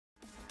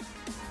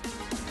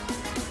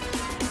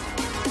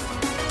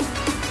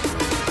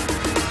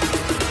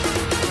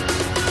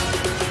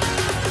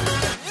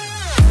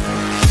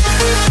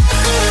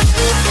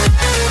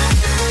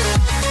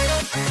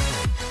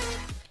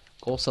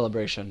Goal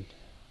celebration.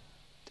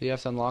 Do you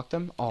have to unlock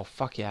them? Oh,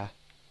 fuck yeah.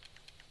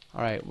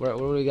 Alright, what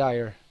do we got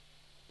here?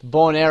 The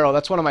bow and arrow.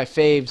 That's one of my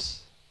faves.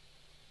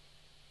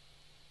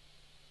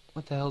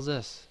 What the hell is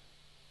this?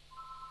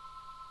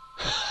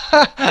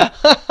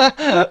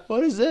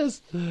 What is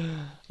this?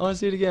 I want to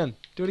see it again.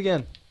 Do it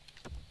again.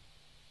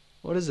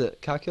 What is it?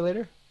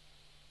 Calculator?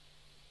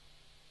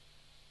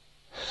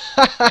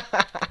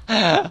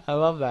 I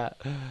love that.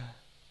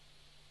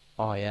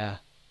 Oh, yeah.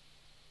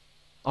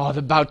 Oh,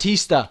 the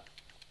Bautista.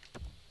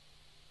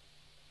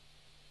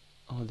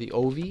 Oh, the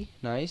Ovi.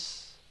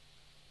 Nice.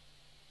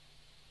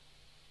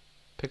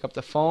 Pick up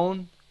the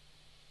phone.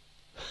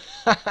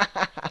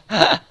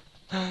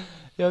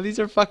 Yo, these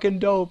are fucking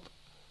dope.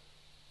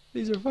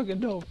 These are fucking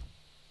dope.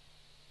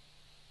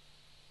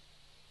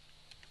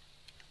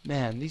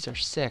 Man, these are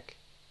sick.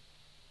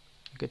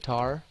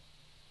 Guitar.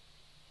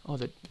 Oh,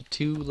 the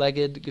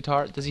two-legged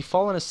guitar. Does he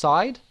fall on his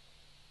side?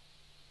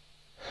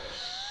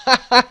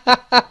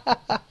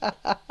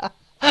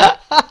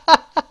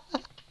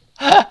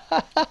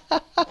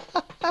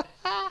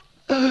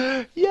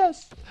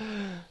 Yes.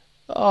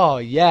 Oh,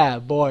 yeah,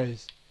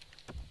 boys.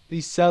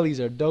 These cellies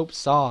are dope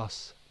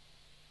sauce.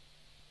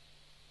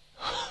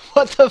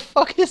 What the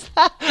fuck is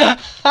that?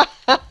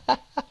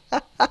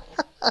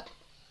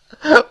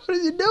 What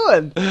is he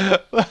doing?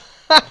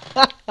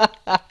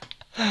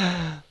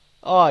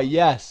 Oh,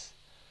 yes.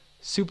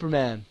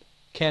 Superman.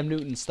 Cam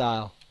Newton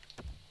style.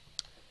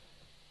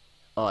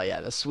 Oh,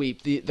 yeah, the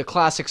sweep. The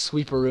classic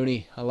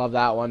sweeperoonie. I love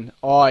that one.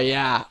 Oh,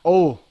 yeah.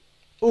 Oh.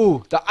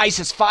 Ooh, the ice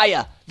is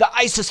fire. The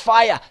ice is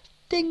fire.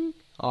 Ding.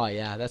 Oh,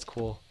 yeah, that's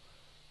cool.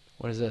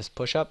 What is this?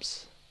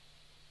 Push-ups?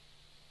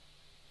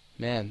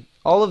 Man,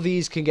 all of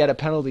these can get a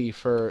penalty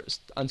for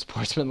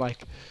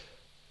unsportsmanlike.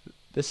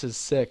 This is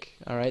sick.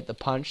 All right, the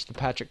punch, the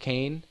Patrick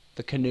Kane,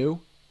 the canoe.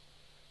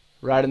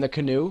 Ride in the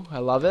canoe. I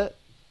love it.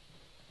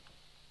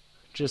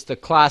 Just the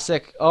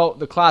classic. Oh,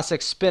 the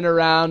classic spin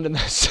around and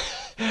this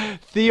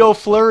Theo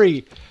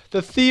Fleury.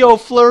 The Theo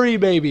Fleury,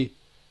 baby.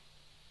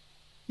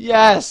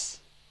 Yes,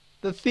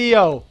 the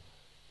Theo.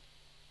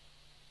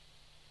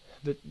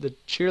 The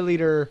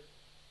cheerleader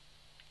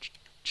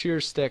cheer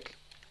stick.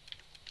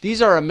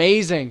 These are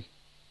amazing.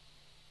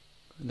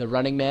 The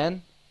Running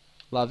Man.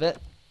 Love it.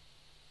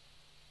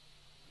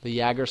 The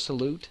Jagger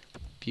salute.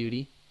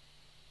 Beauty.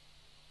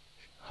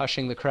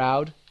 Hushing the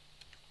crowd.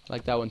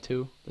 Like that one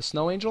too. The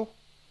Snow Angel.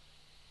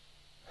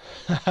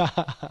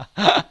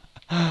 Oh,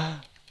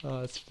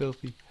 that's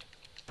filthy.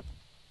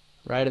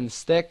 Right in the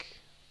stick.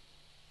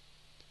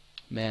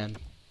 Man.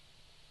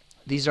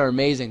 These are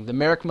amazing. The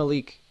Merrick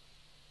Malik.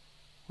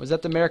 Was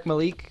that the Merrick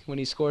Malik when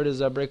he scored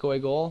his breakaway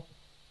goal?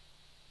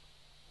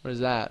 What is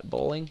that?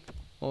 Bowling?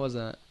 What was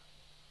that?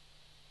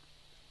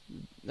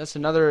 That's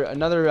another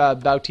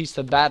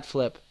Bautista bat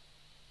flip.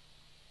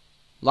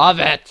 Love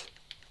it.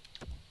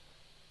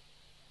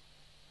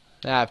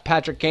 Yeah,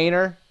 Patrick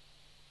Kaner.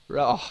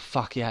 Oh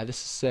fuck yeah, this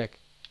is sick.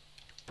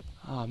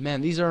 Oh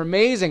man, these are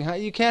amazing.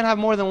 You can't have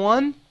more than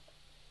one?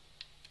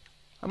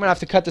 I'm gonna have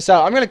to cut this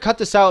out. I'm gonna cut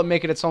this out and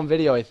make it its own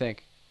video, I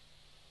think.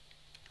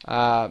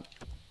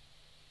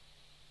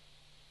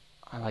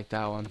 I like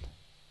that one.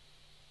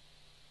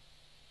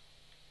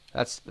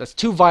 That's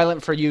too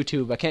violent for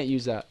YouTube. I can't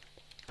use that.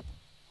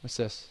 What's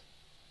this?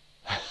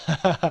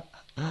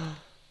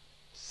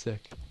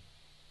 Sick.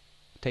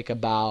 Take a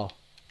bow.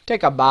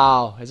 Take a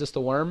bow. Is this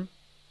the worm?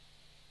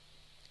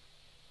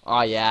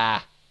 Oh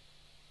yeah.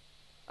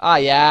 Oh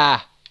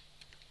yeah.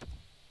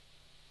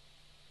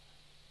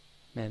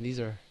 Man, these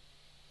are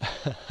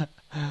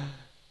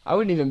I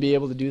wouldn't even be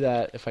able to do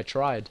that if I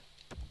tried.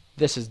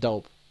 This is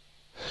dope.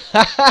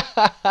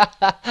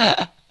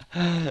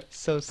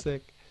 So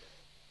sick.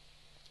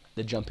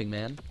 The Jumping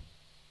Man.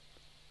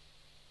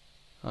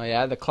 Oh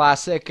yeah, the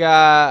classic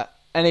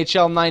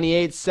NHL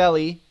 98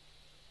 Selly.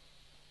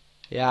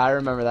 Yeah, I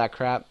remember that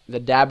crap. The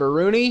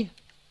Dabberooney.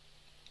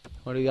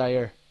 What do we got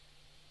here?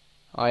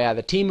 Oh yeah,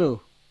 the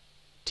Timu.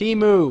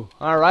 Timu.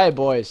 Alright,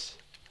 boys.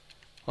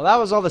 Well, that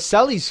was all the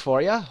Sellies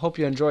for you. Hope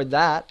you enjoyed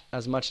that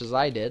as much as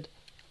I did.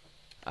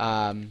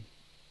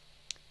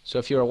 So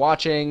if you were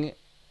watching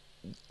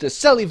the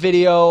Selly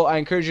video, I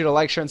encourage you to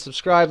like, share, and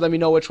subscribe. Let me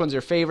know which one's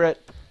your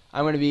favorite.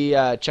 I'm going to be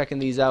checking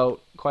these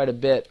out quite a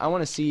bit. I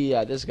want to see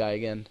this guy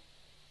again.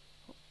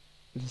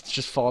 It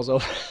just falls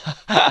over.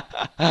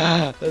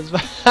 That's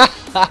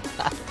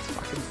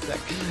fucking sick.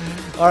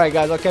 Alright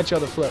guys, I'll catch you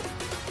on the flip.